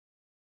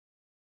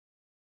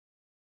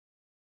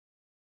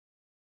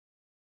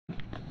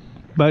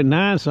About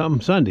 9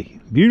 something Sunday.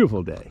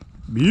 Beautiful day.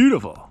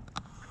 Beautiful.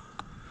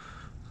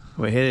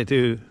 We're headed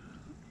to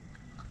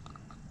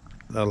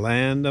the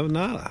land of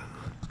nada.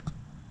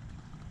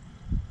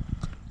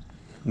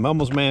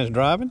 Mumbles man's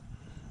driving.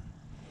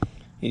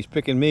 He's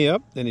picking me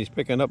up, then he's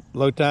picking up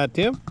low tide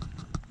Tim.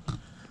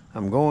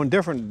 I'm going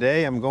different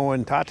today. I'm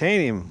going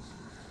titanium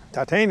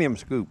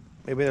scoop.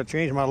 Maybe that'll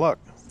change my luck.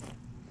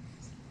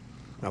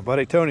 My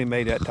buddy Tony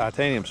made that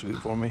titanium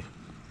scoop for me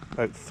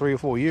about 3 or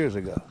 4 years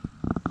ago.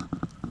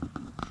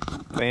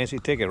 Fancy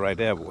ticket right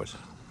there, boys.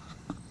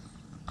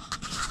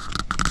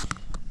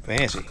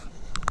 Fancy.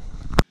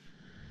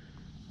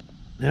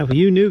 Now for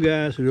you new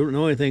guys who don't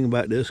know anything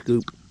about this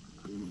scoop,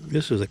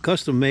 this is a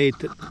custom made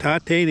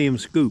titanium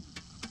scoop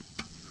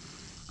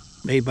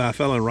made by a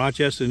fellow in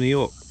Rochester, New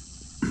York.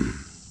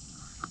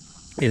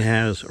 It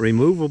has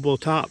removable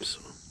tops.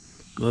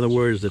 In other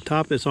words, the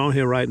top that's on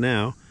here right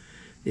now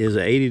is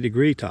an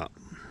 80-degree top.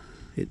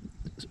 It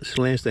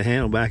slants the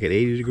handle back at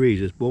 80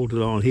 degrees. It's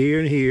bolted on here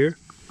and here.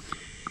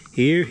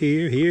 Here,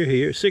 here, here,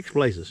 here. 6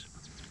 places.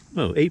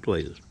 No, 8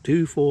 places.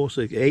 2, 4,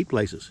 6, 8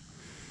 places.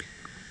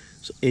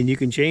 So, and you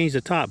can change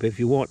the top if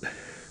you want.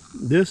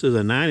 This is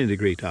a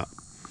 90-degree top.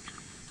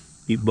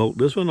 You bolt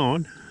this one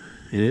on,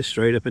 and it's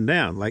straight up and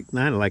down, like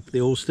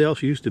the old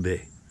Stealths used to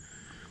be.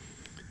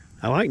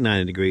 I like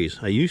 90 degrees.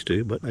 I used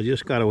to, but I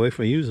just got away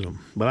from using them.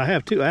 But I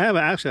have two. I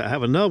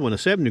have another one, a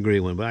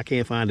 7-degree one, but I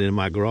can't find it in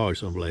my garage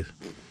someplace.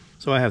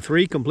 So I have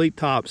 3 complete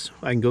tops.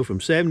 I can go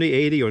from 70,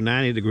 80, or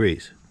 90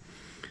 degrees.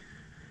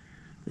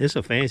 It's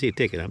a fancy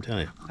ticket, I'm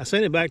telling you. I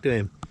sent it back to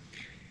him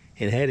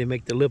and had him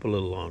make the lip a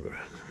little longer.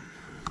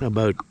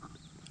 About,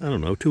 I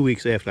don't know, 2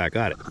 weeks after I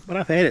got it. But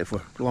I've had it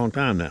for a long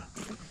time now.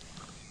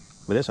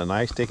 But it's a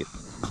nice ticket.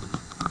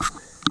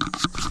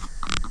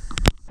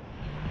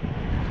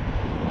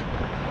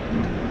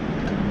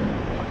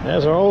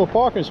 There's our old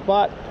parking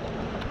spot.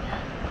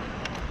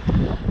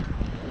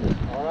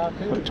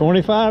 For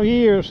 25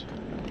 years.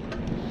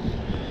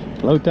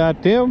 Low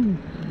tide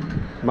Tim,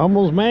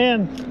 Mumbles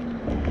man.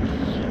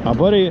 My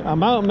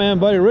mountain man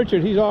buddy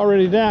Richard, he's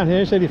already down here.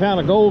 He said he found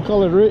a gold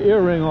colored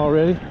earring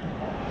already.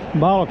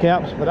 Bottle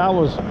caps, but I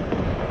was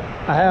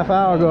a half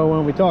hour ago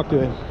when we talked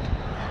to him.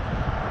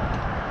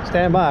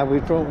 Stand by, we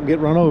get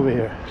run over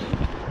here.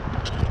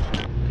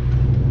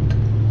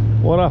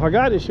 What I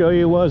forgot to show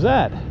you was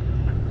that.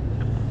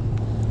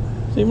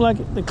 Seemed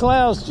like the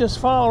clouds just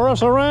follow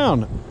us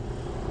around.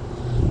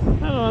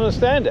 I don't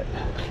understand it.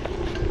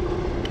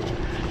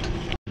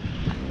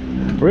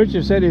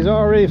 Richard said he's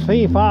already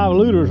seen 5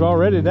 looters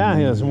already down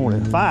here this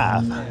morning.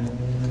 5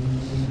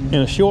 in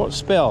a short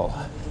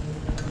spell.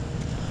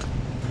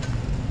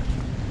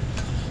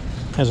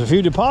 There's a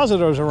few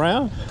depositors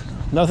around.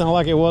 Nothing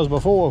like it was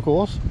before, of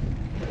course.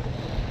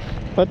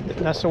 But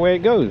that's the way it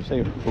goes.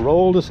 They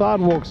roll the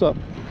sidewalks up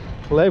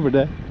Labor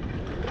Day.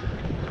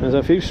 There's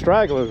a few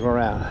stragglers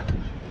around.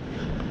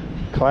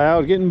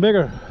 Cloud getting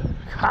bigger.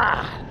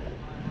 Ha!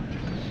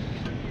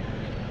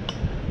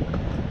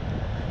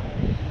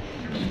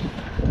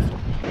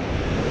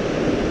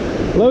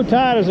 Low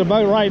tide is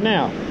about right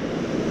now,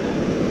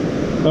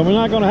 but we're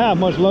not going to have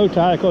much low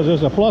tide because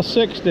there's a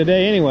 +6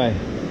 today anyway.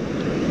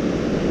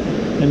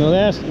 And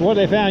what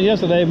they found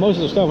yesterday, most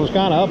of the stuff was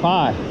kind of up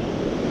high.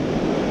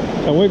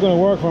 So we're going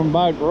to work from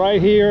about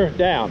right here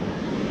down.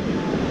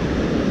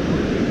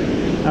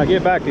 I'll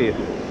get back to you.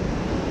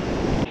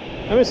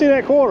 Let me see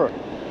that quarter.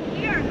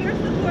 Here's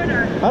the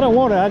quarter. I don't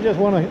want it. I just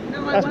want to.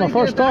 No, that's my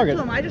first target.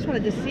 I just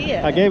wanted to see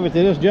it. I gave it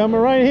to this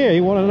gentleman right here. He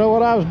wanted to know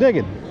what I was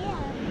digging.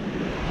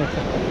 Yeah.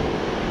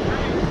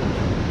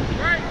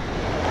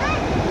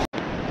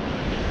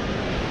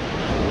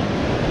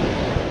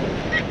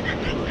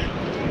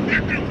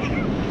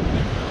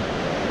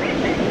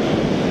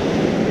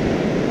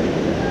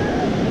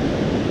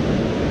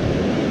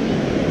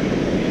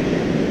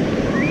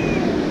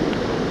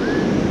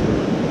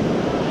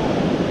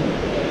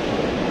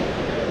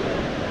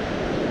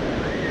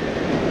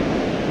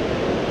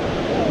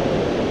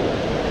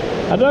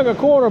 I dug a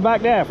quarter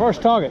back there,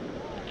 first target.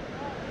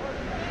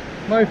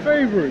 My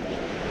favorite,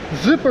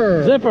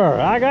 zipper. Zipper,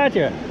 I got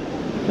you.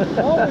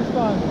 Always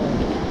fun.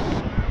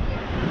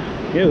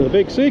 Yeah, the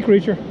big sea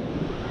creature.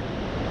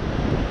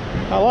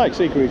 I like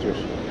sea creatures.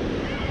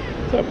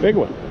 It's a big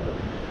one.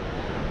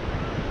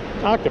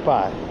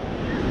 Octopi.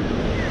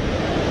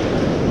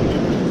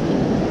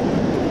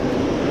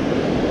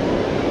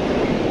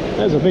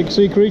 There's a big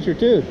sea creature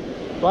too,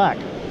 black.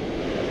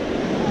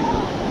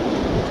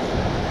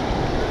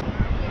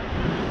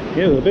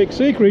 Yeah, the big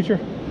sea creature.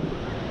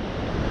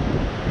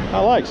 I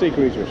like sea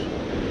creatures.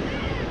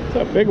 It's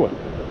a big one.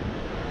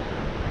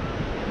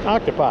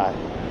 Octopi.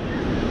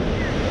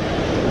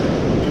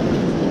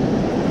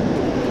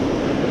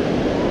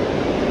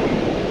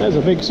 There's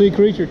a big sea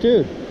creature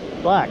too,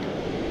 black.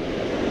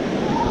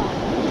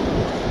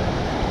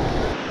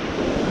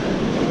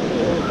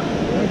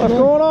 What's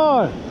going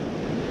on?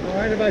 All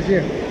right, about you?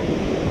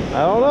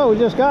 I don't know, we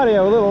just got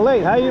here a little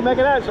late. How are you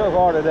making out so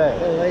far today? A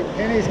little late.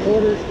 Pennies,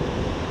 quarters.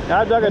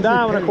 I dug a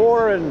dime and a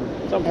quarter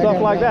and some stuff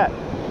like that.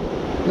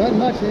 Not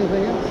much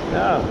anything else.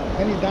 No.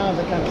 Any downs,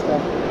 that kind of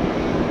stuff.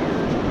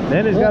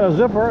 Then he's got a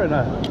zipper and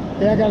a...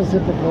 Yeah, I got a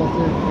zipper pull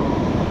too.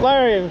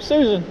 Larry and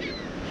Susan,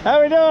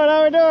 how we doing?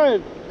 How we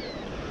doing?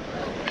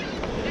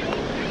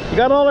 You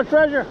got all the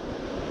treasure?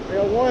 I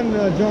got one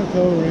junk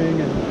toe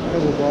ring and a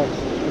couple bucks.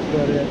 That's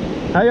about it.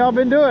 How y'all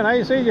been doing? I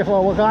ain't seen you for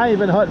a while. I ain't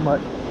been hunting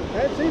much. I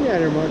haven't seen you out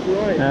here much,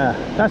 you're right. Yeah,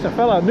 that's a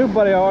fella, a new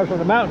buddy of ours from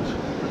the mountains.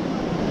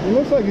 It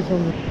looks like he's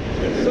from...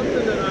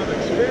 Something that I'm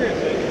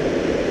experiencing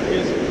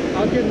is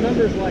I'll get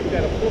numbers like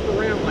that. I'll flip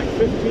around like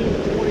 15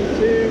 to 22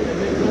 and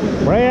then go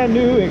into Brand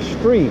new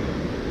Extreme.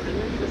 and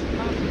then just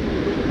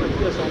constantly go like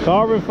this.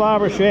 Carbon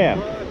fiber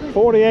shaft.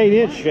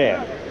 48-inch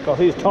shaft. Because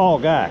he's a tall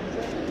guy.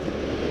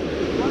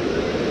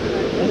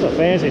 That's a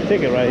fancy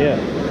ticket right here.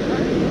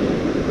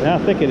 How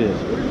thick it is.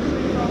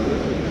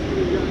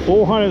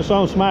 400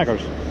 some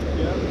smackers.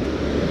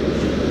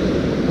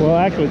 Well,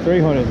 actually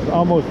 300,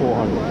 almost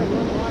 400.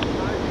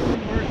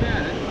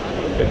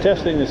 They're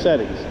testing the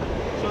settings.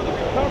 So the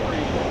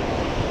recovery,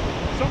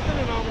 something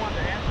that I wanted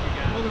to ask you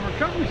guys. Well, the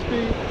recovery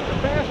speed, the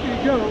faster you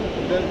go,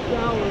 the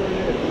shallower it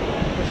is.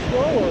 The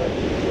slower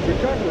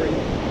recovery,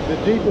 the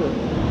deeper.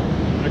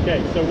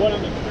 Okay, so what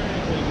I'm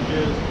experiencing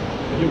is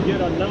you'll get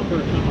a number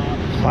come up.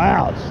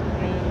 Clouds.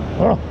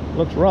 Oh,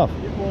 looks rough.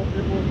 It'll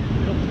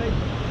take,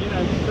 you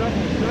know, stuff.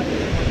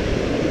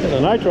 There's a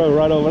nitro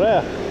right over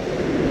there.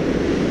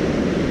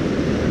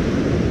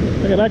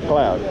 Look at that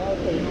cloud.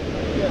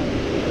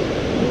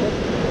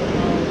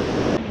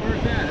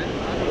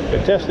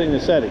 They're testing the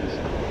settings.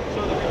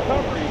 So the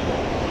recovery,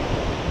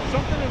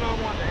 something that I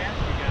wanted to ask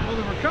you guys. Well,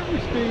 the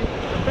recovery speed,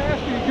 the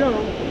faster you go,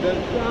 the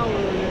shallower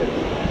it is.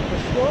 The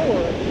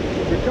slower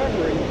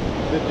recovery,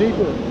 the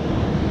deeper.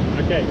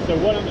 Okay, so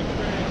what I'm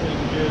experiencing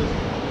is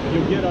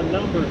you'll get a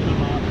number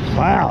come up.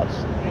 Clouds.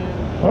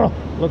 Oh,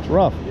 looks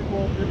rough.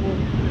 It'll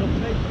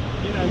take,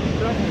 you know,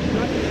 stuff.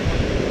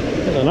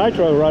 There's a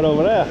nitro right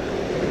over there.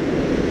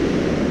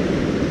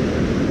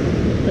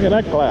 Look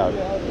at that cloud.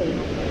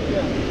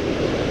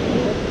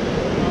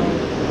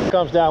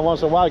 Comes down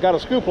once in a while. Got a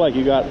scoop like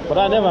you got, but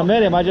I never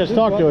met him. I just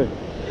talked to him.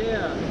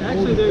 Yeah,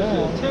 actually there's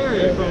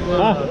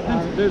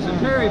a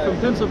Terry from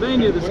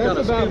Pennsylvania that's got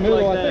a scoop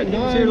like that. He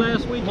was here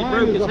last week. He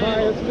broke his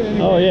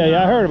hand. Oh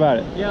yeah, I heard about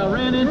it. Yeah, I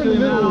ran into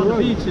him out on the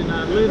beach and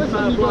I lived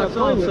 5 blocks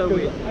off, so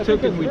we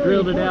took him, we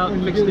drilled it out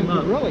and fixed him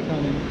up.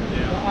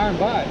 Iron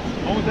bites.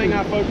 Only thing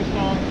I focused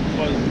on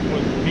was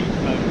beach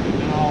mode.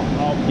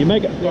 You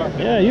make it.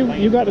 Yeah,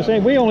 you got the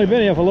same. We only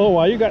been here for a little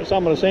while. You got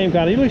some of the same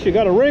kind. At least you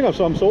got a ring of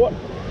some sort.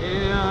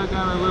 Yeah, I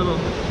got a little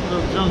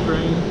junk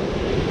ring.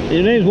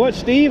 Your name's what,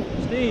 Steve?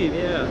 Steve,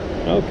 yeah.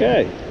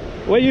 Okay.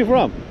 Where you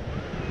from?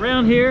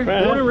 Around here,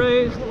 Right born and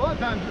raised. A lot of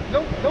times,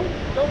 don't hold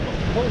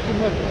too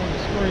much on the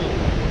screen.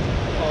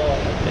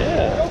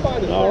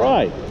 Yeah. All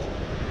right.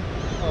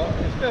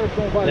 Instead of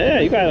going by Yeah,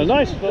 you got a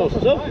nice little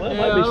silver. That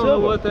Yeah, might I be don't know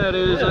silver. what that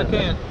is. I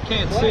can't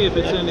see if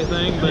it's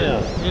anything, but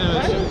Yeah. you know,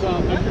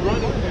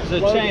 it's a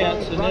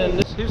chance. And then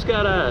this, who's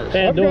got eyes? I've got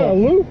a Pandora.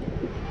 loop.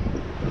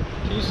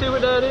 Can you see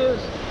what that is?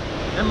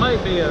 That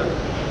might be a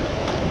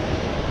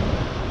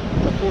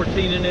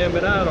 14 in there,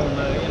 but I don't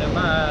know. You know,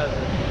 my eyes.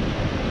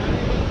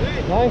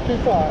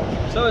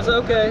 925. So it's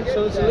okay.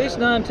 So it's at least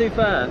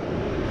 925.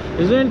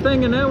 Is there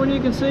anything in that one you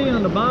can see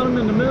on the bottom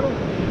in the middle?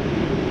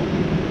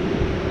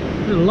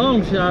 In a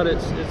long shot,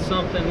 it's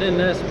something. Then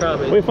that's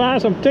probably. We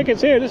find some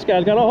tickets here. This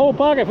guy's got a whole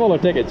pocket full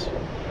of tickets.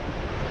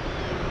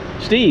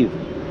 Steve.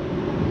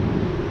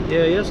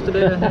 Yeah,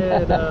 yesterday I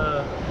had.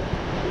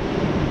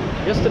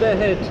 Yesterday I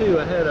had 2.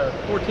 I had a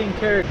 14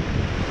 karat.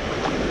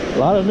 A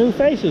lot of new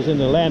faces in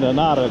the land of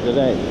Nada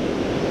today.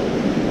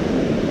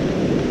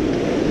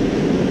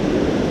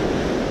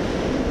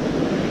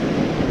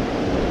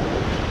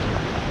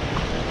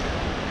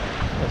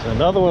 There's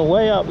another one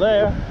way up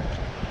there.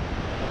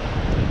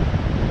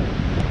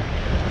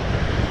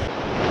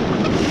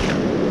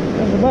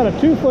 There's about a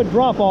 2-foot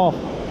drop off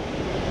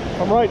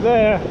from right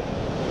there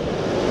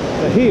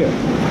to here.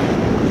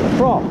 The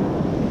trough.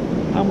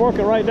 I'm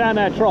working right down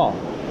that trough.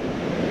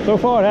 So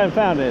far I haven't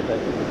found anything.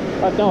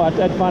 I know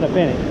I'd find a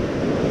penny.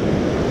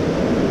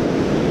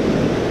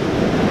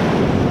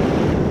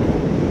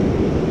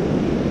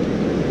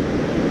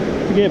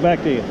 To get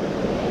back to you.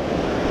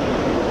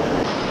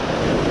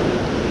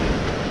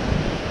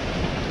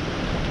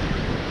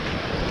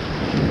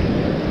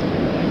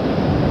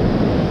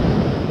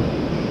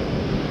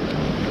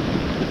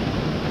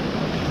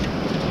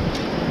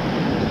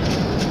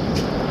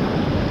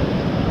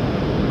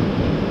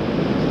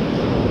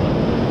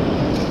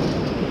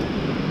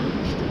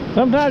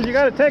 Sometimes you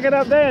got to take it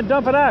up there and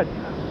dump it out.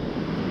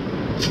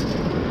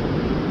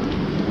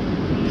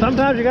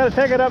 Sometimes you got to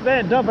take it up there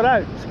and dump it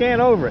out,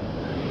 scan over it.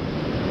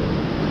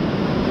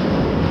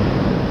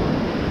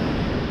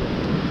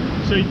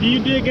 So do you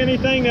dig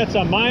anything that's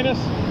a minus?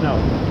 No.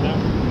 No.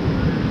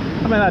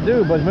 I mean, I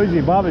do, but it's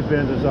usually bobby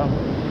pins or something.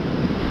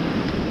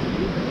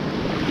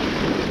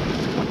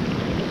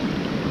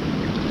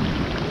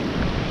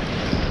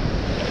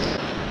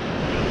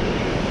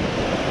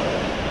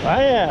 Oh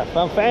yeah,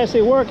 some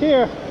fancy work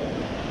here.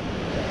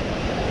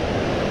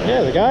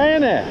 Yeah, the guy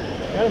in there.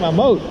 Got him a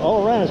moat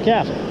all around his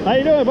castle. How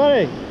you doing,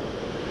 buddy?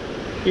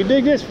 You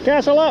dig this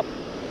castle up?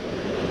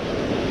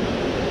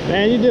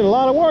 Man, you did a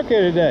lot of work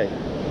here today.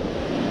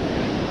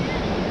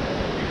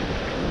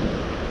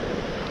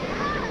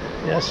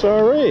 Yes,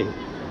 sirree.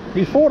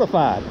 He's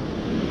fortified.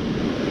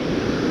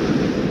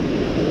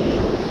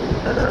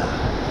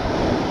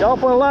 Y'all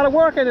put a lot of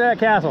work into that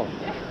castle.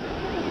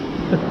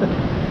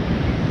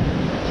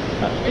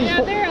 And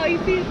out there, all you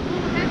see is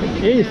little happy.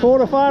 He's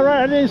fortified,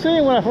 right? I didn't see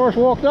him when I first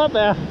walked up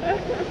there.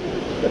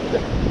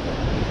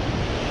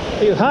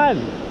 He was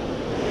hiding.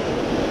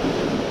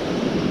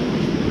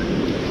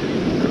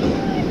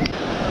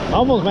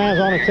 Almost man's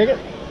on a ticket.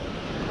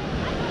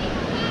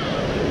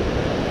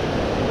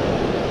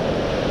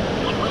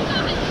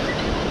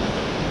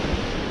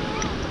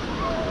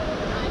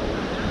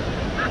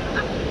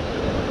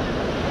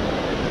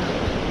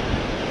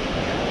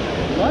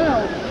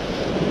 Loud.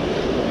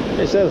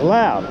 It says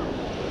loud.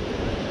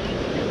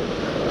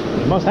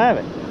 You must have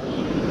it.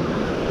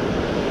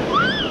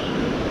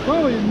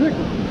 Probably a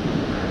nickel.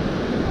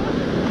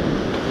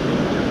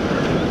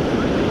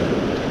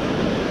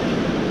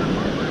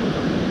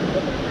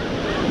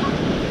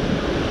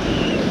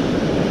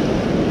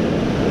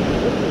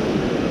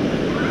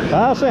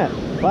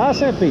 $5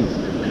 cent piece.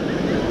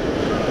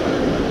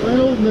 Plain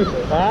old nickel.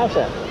 5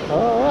 cents.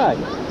 All right.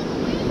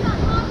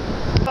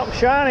 Something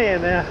shiny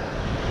in there.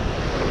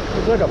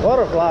 Looks like a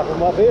butterfly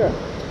from up here.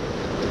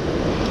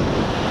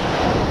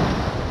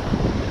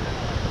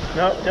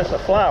 No, just a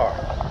flower.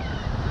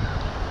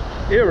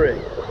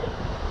 Earring.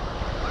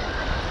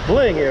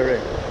 Bling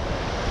earring.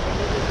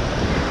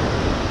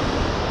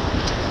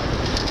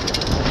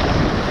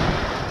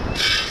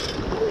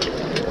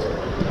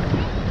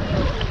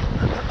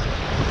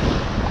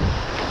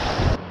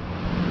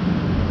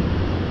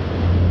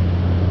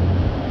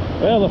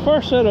 Well, the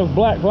first set of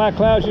black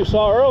clouds you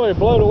saw earlier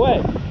blowed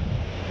away.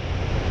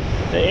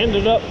 They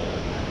ended up,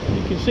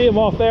 you can see them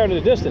off there in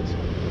the distance.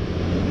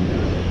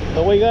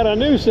 But we got a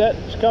new set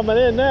that's coming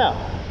in now.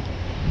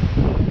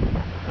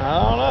 I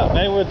don't know,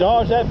 maybe we'll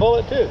dodge that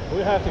bullet too.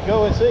 We'll have to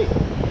go and see.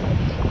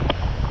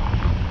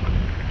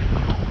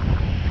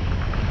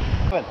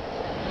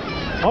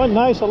 One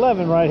nice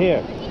 11 right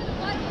here.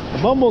 The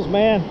Mumbles,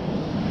 man,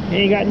 he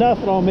ain't got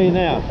nothing on me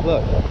now.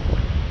 Look,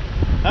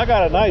 I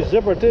got a nice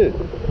zipper too.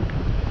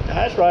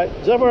 That's right,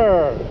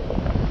 zipper.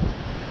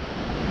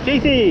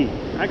 Keithie,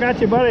 I got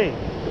you, buddy.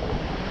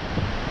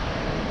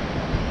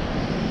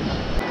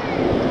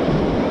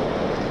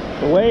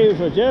 The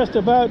waves are just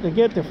about to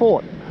get to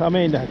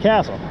the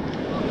castle.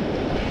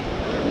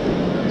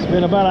 It's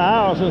been about an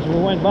hour since we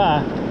went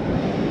by,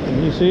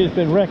 and you see it's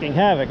been wreaking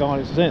havoc on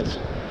it since.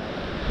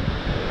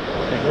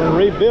 They're going to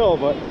rebuild,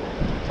 but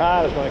the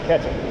tide is going to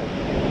catch it.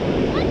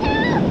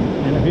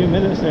 In a few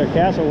minutes, their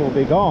castle will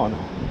be gone.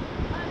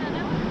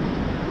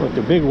 With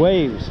the big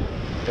waves.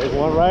 There's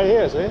one right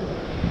here, see?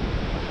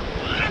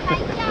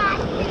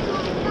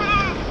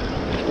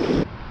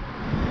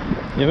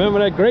 You remember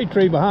that great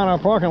tree behind our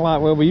parking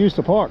lot where we used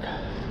to park?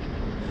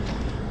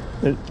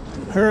 The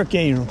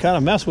hurricane kind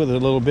of messed with it a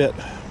little bit.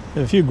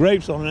 There's a few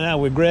grapes on it now.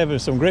 We're grabbing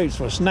some grapes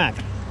for a snack.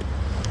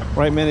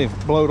 Right, many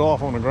blowed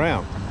off on the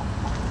ground.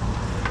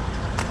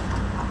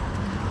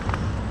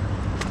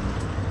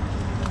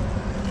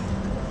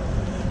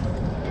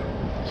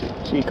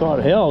 She caught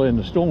hell in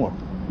the storm.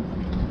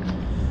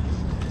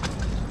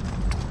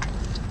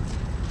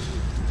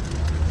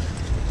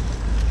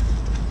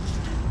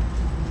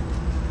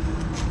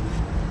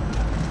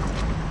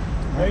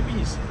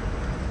 Babies.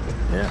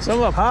 Yeah,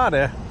 some up high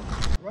there.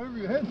 Right over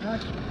your head,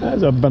 Max.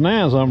 There's a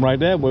banana something right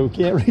there, but we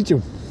can't reach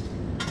them.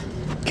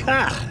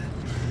 God.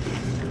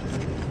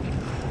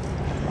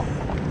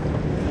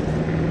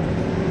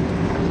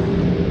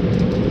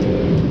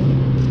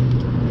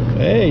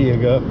 There you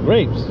go,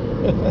 grapes.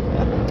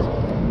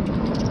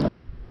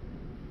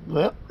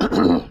 Well,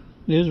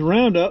 there's a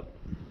roundup,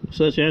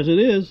 such as it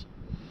is.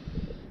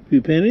 A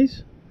few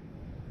pennies,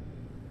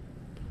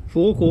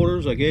 4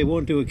 quarters. I gave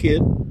one to a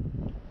kid.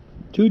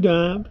 2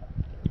 dimes,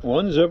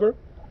 1 zipper,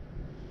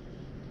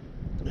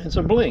 and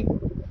some bling.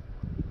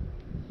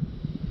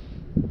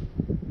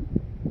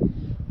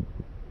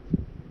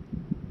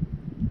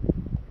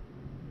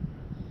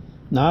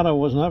 Nada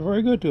was not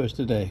very good to us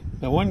today.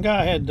 Now, one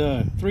guy had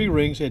 3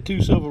 rings, had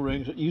 2 silver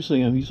rings. You see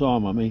him, you saw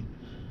him, I mean.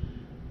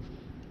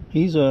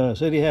 He's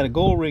said he had a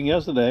gold ring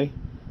yesterday.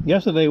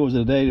 Yesterday was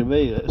the day to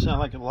be. It sounded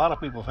like a lot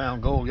of people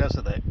found gold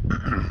yesterday.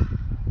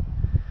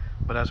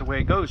 But that's the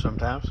way it goes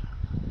sometimes.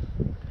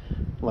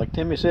 Like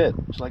Timmy said,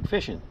 it's like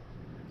fishing.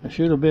 I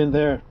should have been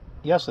there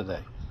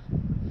yesterday.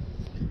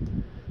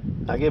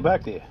 I'll get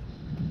back to you.